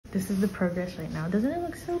this is the progress right now. Doesn't it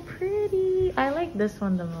look so pretty? I like this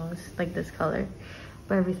one the most, like this color,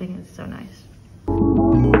 but everything is so nice.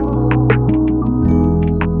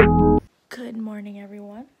 Good morning,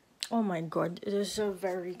 everyone. Oh my god, it is a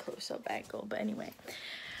very close-up angle, but anyway,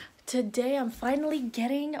 today I'm finally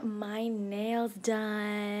getting my nails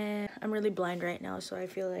done. I'm really blind right now, so I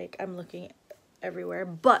feel like I'm looking everywhere,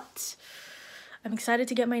 but I'm excited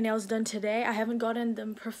to get my nails done today. I haven't gotten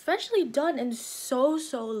them professionally done in so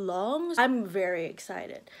long. I'm very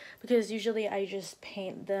excited because usually I just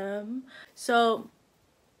paint them. So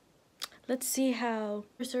let's see how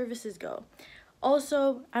the services go.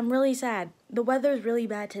 Also, I'm really sad. The weather is really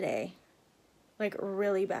bad today. Like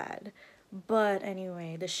really bad. But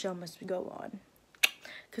anyway, the show must go on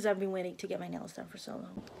because I've been waiting to get my nails done for so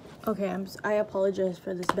long. Okay, I apologize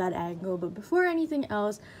for this bad angle, but before anything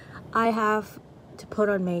else, I have to put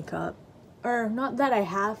on makeup. Or not that I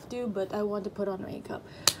have to, but I want to put on makeup.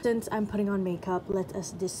 Since I'm putting on makeup, let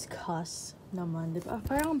us discuss naman, diba?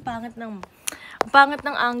 Parang ang pangit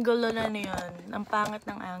ng angle na yun. Ang pangit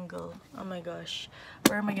ng angle. Oh my gosh.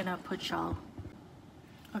 Where am I gonna put y'all?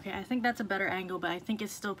 Okay, I think that's a better angle, but I think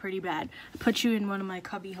it's still pretty bad. Put you in one of my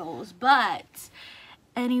cubby holes. But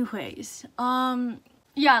anyways,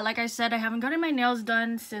 yeah, like I said, I haven't gotten my nails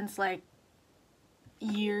done since like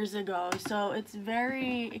years ago, so it's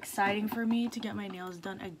very exciting for me to get my nails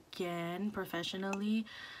done again professionally.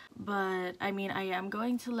 But I mean, I am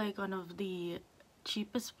going to like one of the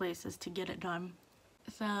cheapest places to get it done,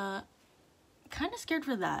 so kind of scared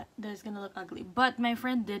for that it's gonna look ugly. But my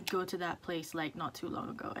friend did go to that place like not too long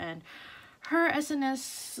ago, and her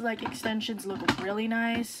SNS like extensions look really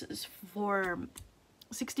nice for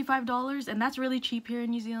 $65, and that's really cheap here in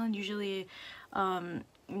New Zealand. Usually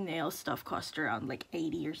nail stuff cost around like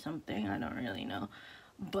 80 or something. I don't really know,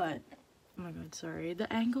 but oh my god, sorry, the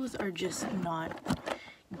angles are just not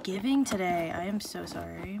giving today. I am so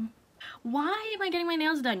sorry. Why am I getting my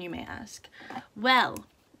nails done, you may ask? Well,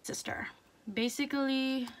 sister,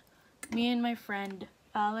 basically me and my friend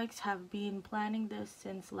Alex have been planning this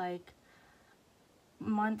since like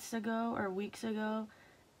months ago or weeks ago,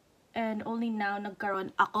 and only now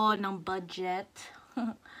nagkaroon ako ng budget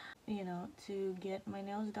you know, to get my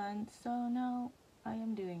nails done. So now I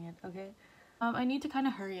am doing it, okay? I need to kind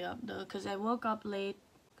of hurry up though, because I woke up late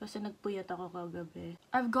kasi nagpuyat ako kagabi.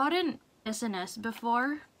 I've gotten SNS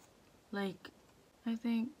before, like I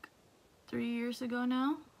think 3 years ago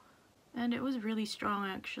now, and it was really strong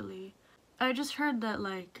actually. I just heard that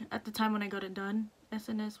like at the time when I got it done,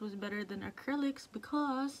 SNS was better than acrylics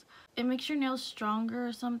because it makes your nails stronger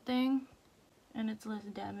or something, and it's less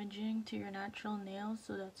damaging to your natural nails.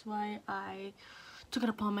 So that's why I took it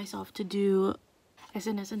upon myself to do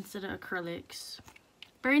SNS instead of acrylics.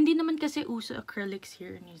 Pero hindi naman kasi uso acrylics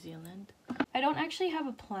here in New Zealand. I don't actually have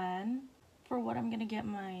a plan for what I'm gonna get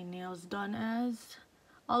my nails done as.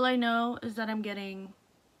 All I know is that I'm getting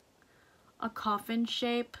a coffin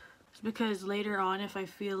shape, because later on if I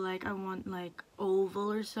feel like I want like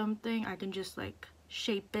oval or something, I can just like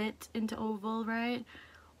shape it into oval, right?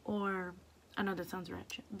 Or I know that sounds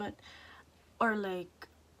ratchet, but or like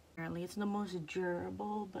apparently it's the most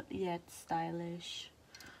durable but yet stylish,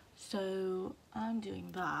 so I'm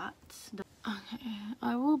doing that. Okay,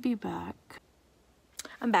 I will be back.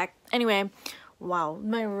 I'm back. Anyway, wow,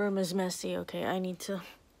 my room is messy. Okay, I need to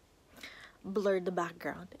blur the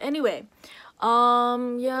background. Anyway,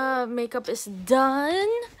 yeah, makeup is done.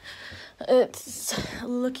 It's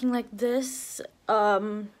looking like this.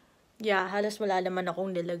 Yeah, halos wala naman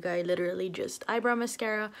akong nilagay. Literally just eyebrow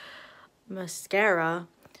mascara,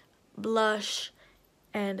 blush,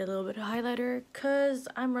 and a little bit of highlighter because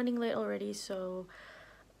I'm running late already, so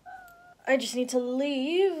I just need to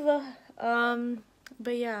leave.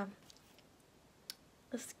 But yeah,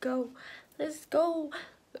 let's go.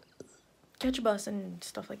 Catch a bus and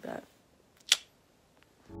stuff like that.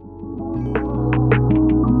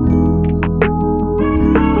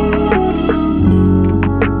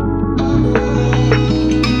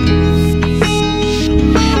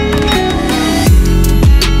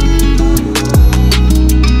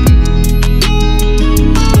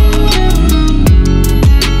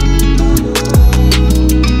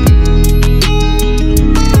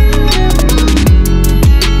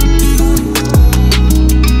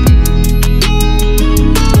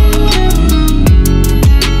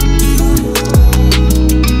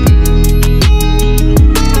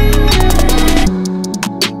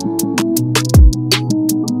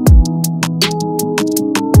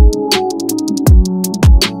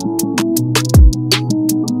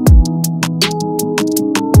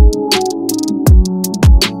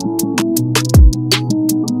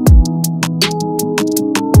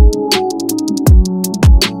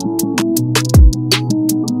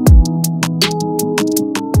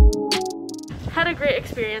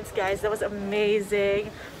 experience, guys. That was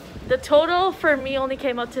amazing. The total for me only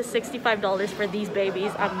came out to $65 for these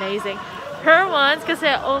babies. Amazing. Her ones, kasi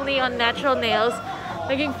only on natural nails,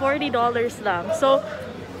 naging $40 lang. So,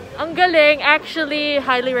 ang galing. Actually,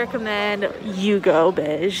 highly recommend you go,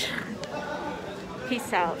 beige.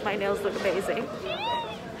 Peace out. My nails look amazing.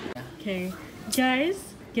 Okay,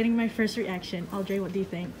 guys, getting my first reaction. Audrey, what do you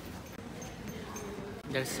think?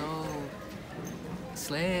 They're so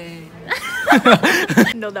slay.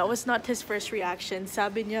 No, that was not his first reaction.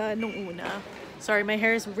 Sabi niya nung una. Sorry, my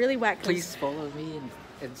hair is really whack. Please follow me on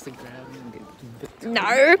Instagram.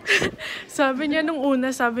 No. Sabi niya nung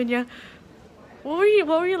una, sabi niya, what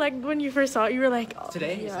were you like when you first saw it? You were like, oh,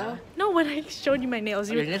 Today? yeah. No, when I showed you my nails.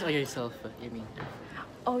 Your nails or yourself, you mean?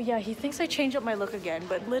 Oh yeah, he thinks I changed up my look again,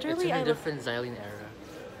 but literally It's in a different Xylene era.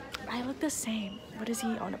 I look the same. What is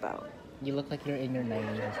he on about? You look like you're in your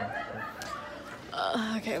 90s or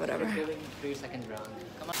something. Okay, whatever. You're going for your second round.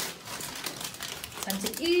 Come on. Time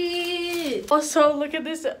to eat. Also, look at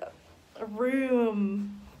this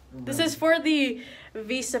room. This is for the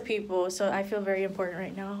visa people, so I feel very important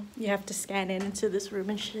right now. You have to scan in into this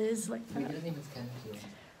room and shiz like We that. didn't even scan it.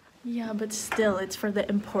 Yeah, but still, it's for the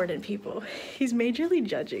important people. He's majorly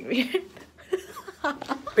judging me.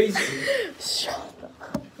 Basically. Shut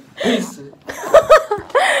up. Basically.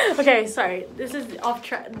 Okay, sorry. This is off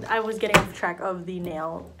track. I was getting off track of the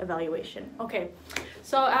nail evaluation. Okay,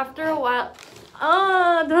 so after a while,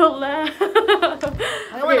 don't laugh.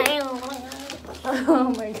 Okay.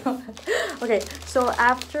 Oh my god. Okay, so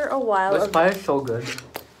after a while, This pie is so good.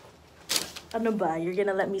 ano ba? You're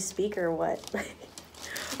gonna let me speak or what?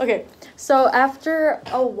 Okay, so after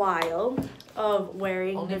a while of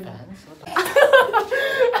wearing OnlyFans?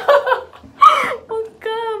 Huwag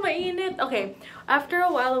ka, mainit. Okay, after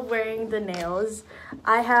a while of wearing the nails,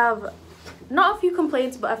 I have not a few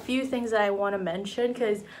complaints, but a few things that I want to mention,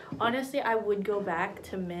 because honestly, I would go back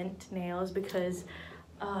to mint nails because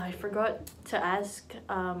I forgot to ask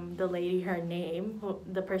the lady her name,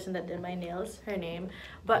 the person that did my nails, her name,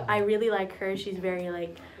 but I really like her. She's very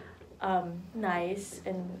like nice,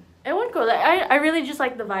 and I won't go. Like, I really just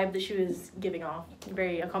like the vibe that she was giving off.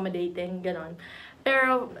 Very accommodating, ganon.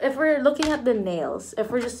 Pero if we're looking at the nails,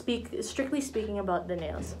 if we're just strictly speaking about the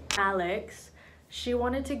nails, Alex, she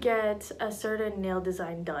wanted to get a certain nail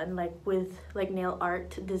design done, like with like nail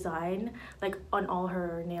art design, like on all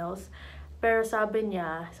her nails. Pero sabi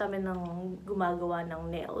ng gumagawa ng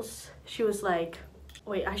nails, she was like,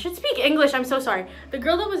 wait, I should speak English, I'm so sorry. The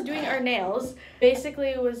girl that was doing our nails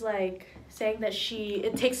basically was like saying that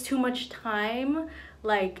it takes too much time,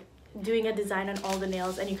 like doing a design on all the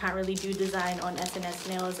nails, and you can't really do design on SNS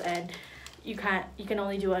nails, and you can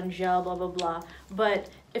only do on gel, blah blah blah. But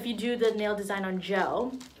if you do the nail design on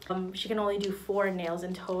gel, she can only do 4 nails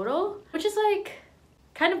in total, which is like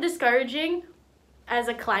kind of discouraging as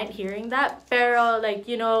a client hearing that. Pero like,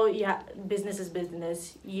 you know, yeah, business is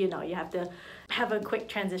business, you know, you have to have a quick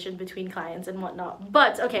transition between clients and whatnot.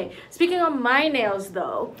 But okay, speaking on my nails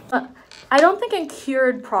though, I don't think I'm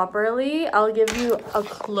cured properly. I'll give you a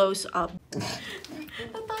close-up.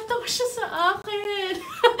 Natatawa siya sa akin.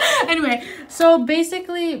 Anyway, so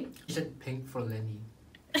basically, You said pink for Lenny.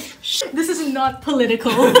 this is not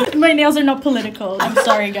political. My nails are not political. I'm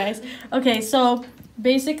sorry, guys. Okay, so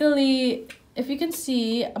basically, if you can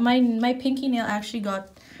see, my pinky nail actually got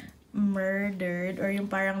murdered, or yung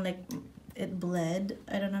parang like it bled.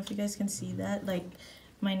 I don't know if you guys can see that. Like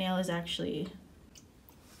my nail is actually,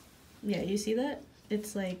 yeah, you see that?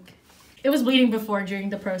 It's like, it was bleeding before during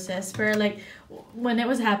the process. For like when it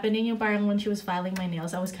was happening, yung parang when she was filing my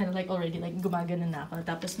nails, I was kind of like already like gumagana na ako.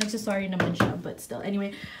 Tapos nagsasorry naman siya, but still.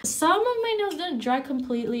 Anyway, some of my nails didn't dry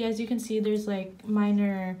completely. As you can see, there's like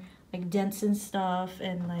minor like dents and stuff,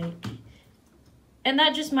 and like, and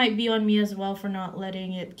that just might be on me as well for not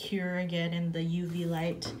letting it cure again in the UV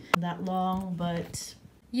light that long. But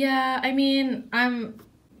yeah, I mean,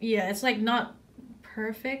 yeah, it's like not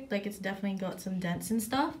perfect. Like it's definitely got some dents and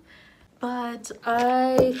stuff. But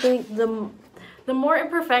I think the more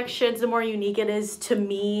imperfections, the more unique it is to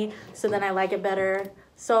me. So then I like it better.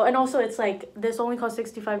 So, and also it's like, this only cost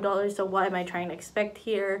 $65. So what am I trying to expect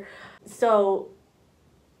here? So,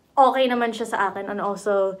 okay naman siya sa akin. And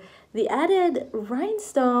also, the added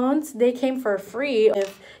rhinestones, they came for free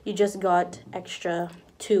if you just got extra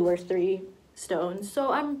 2 or 3 stones.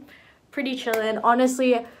 So I'm pretty chillin'.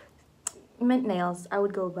 Honestly, mint nails, I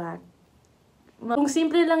would go back. Kung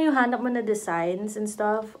simple lang yung hanap mo na designs and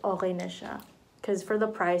stuff, okay na siya. Because for the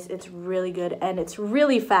price, it's really good and it's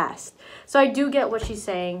really fast. So I do get what she's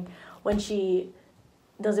saying when she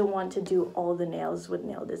doesn't want to do all the nails with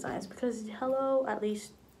nail designs. Because hello, at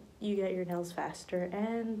least you get your nails faster,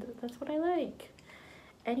 and that's what I like.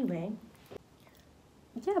 Anyway,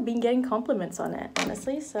 yeah, I've been getting compliments on it,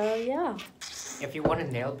 honestly, so yeah. If you want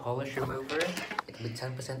a nail polish remover, it'll be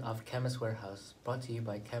 10% off Chemist Warehouse. Brought to you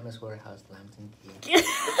by Chemist Warehouse, Lambton Key.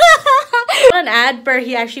 An ad per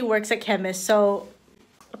he actually works at Chemist, so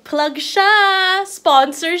plug siya,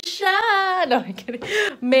 sponsor siya. No, I'm kidding.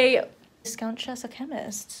 May discount siya sa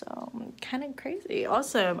Chemist, so kind of crazy.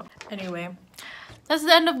 Awesome. Anyway, that's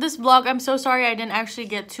the end of this vlog. I'm so sorry I didn't actually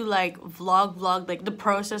get to like vlog like the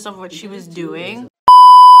process of what she was doing.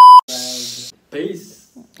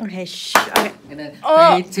 Peace. Okay, okay. And then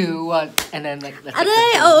 3, 2, 1, and then like let's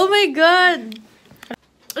Aray, oh my god.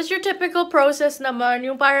 It's your typical process naman,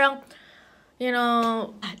 yung parang, you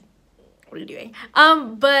know, what are you doing?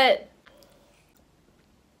 But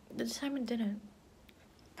this time it didn't.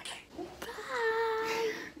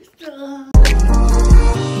 Bye.